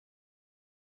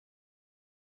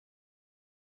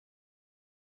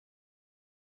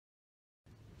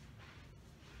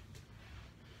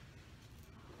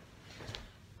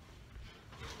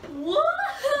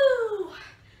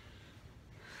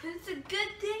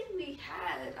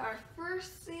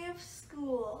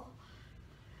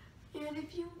And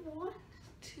if you want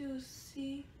to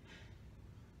see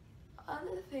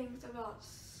other things about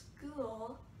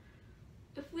school,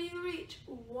 if we reach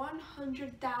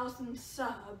 100,000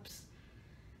 subs,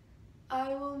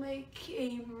 I will make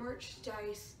a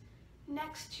merchandise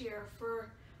next year for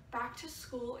back to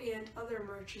school and other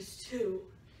merches too.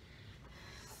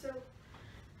 So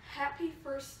happy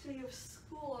first day of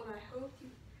school, and I hope you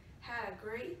had a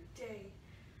great day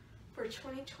for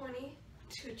 2020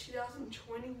 to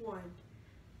 2021.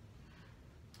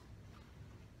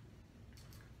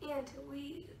 And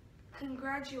we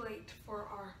congratulate for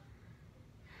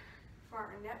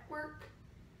our network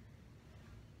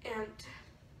and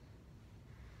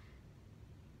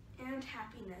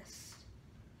happiness.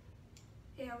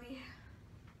 Yeah, we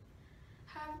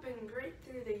have been great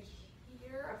through the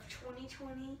year of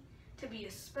 2020 to be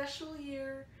a special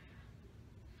year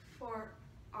for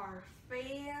our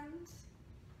fans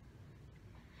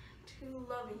to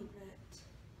loving it.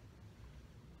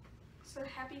 So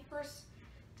happy first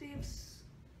day of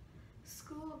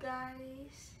school,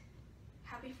 guys.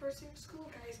 Happy first day of school,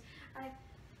 guys.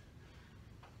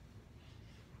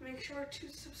 Make sure to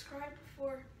subscribe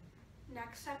for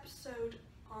next episode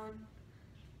on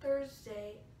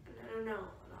Thursday. No, not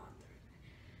on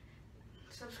Thursday.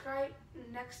 Subscribe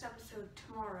next episode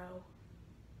tomorrow.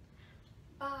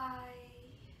 Bye.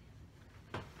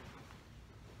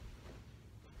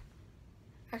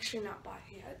 Actually, not bye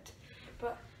yet,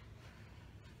 but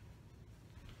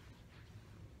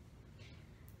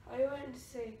I want to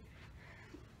say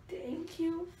thank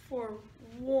you for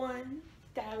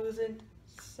 1,000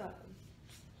 subs.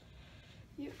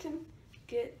 You can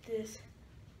get this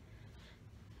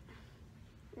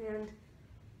and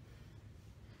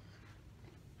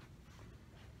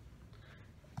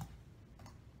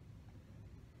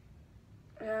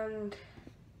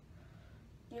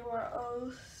you are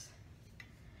all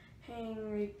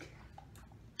saying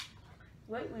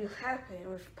what will happen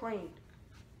with plane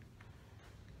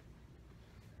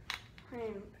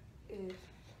is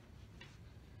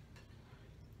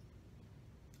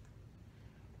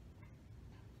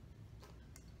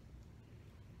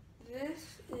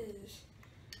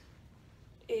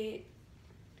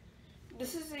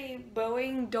this is a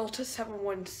Boeing Delta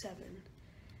 717.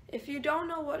 If you don't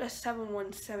know what a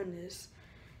 717 is,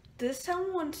 this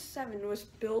 717 was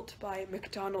built by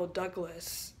McDonnell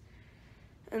Douglas,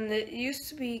 and it used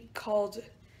to be called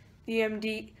the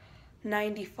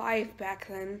MD-95 back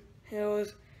then. It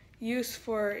was used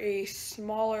for a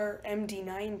smaller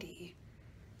MD-90.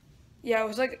 Yeah, it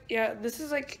was like, yeah, this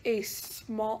is like a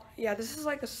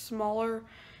smaller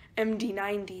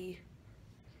MD-90.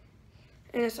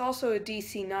 And it's also a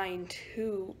DC-9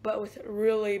 too, but with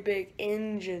really big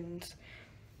engines.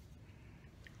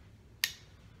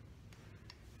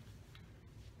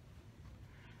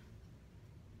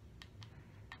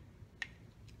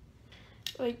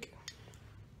 Like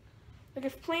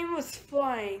if plane was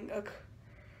flying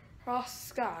across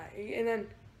sky, and then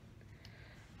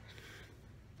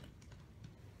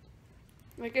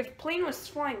if plane was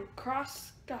flying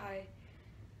across sky,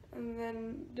 and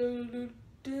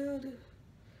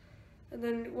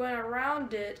then went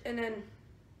around it, and then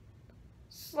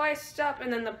sliced up,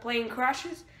 and then the plane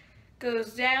crashes,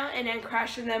 goes down, and then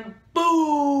crashes, and then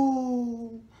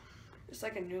boom! It's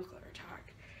like a nuclear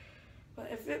attack. But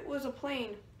if it was a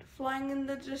plane flying in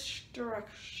this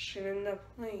direction, in the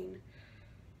plane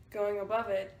going above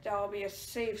it, that will be a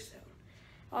safe zone.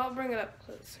 I'll bring it up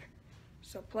closer.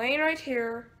 So plane right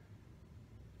here,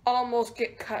 almost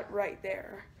get cut right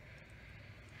there.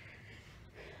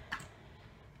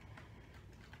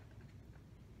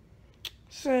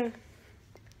 So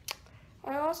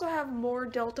I also have more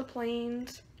Delta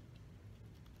planes.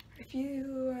 If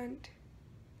you want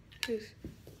to,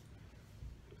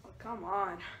 oh, come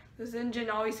on, this engine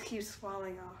always keeps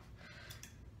falling off.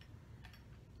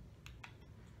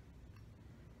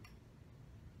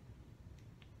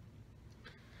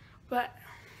 But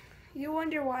you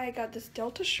wonder why I got this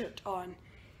Delta shirt on.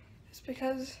 It's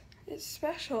because it's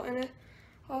special, and it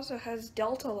also has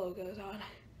Delta logos on it.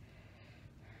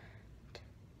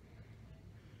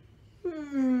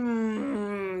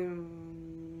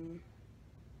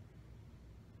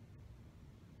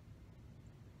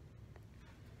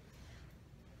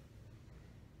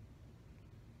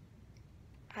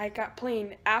 I got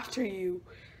plane after you.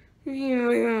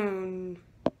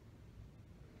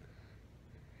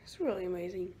 It's really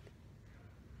amazing.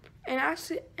 And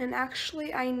actually,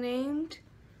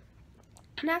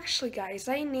 guys,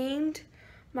 I named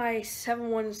my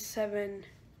 717.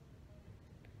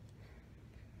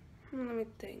 Let me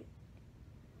think.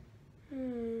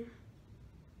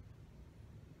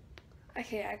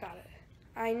 Okay, I got it.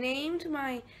 I named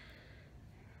my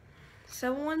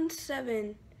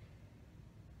 717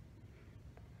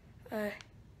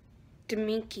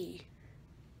 Demiki.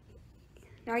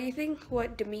 Now you think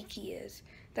what Demiki is.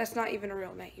 That's not even a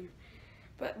real name.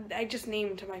 But I just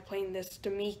named my plane this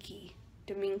Demiki.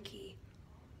 Deminky.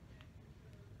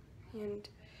 And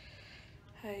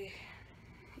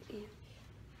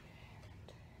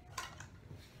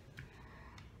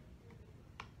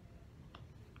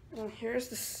well, here's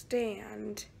the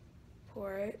stand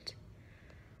for it.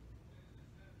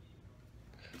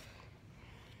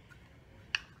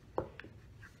 I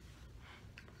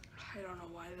don't know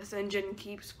why this engine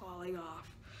keeps falling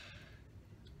off.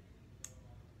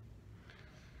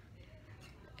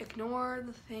 Ignore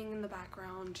the thing in the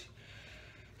background.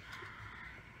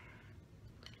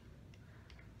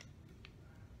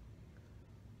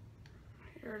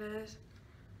 Here it is.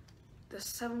 The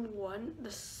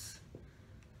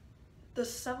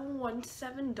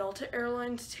 717 Delta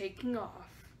Airlines taking off.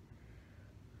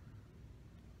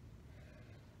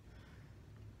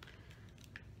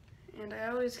 And I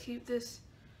always keep this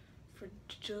for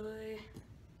joy.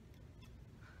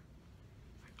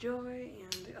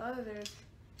 And the other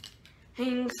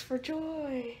things for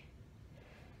joy.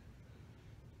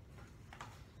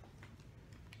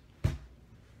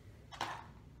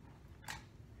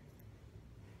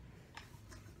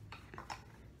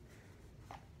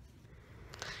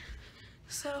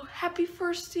 So happy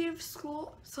first day of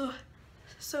school. So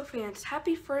fans,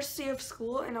 happy first day of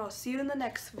school, and I'll see you in the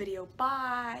next video.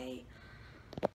 Bye.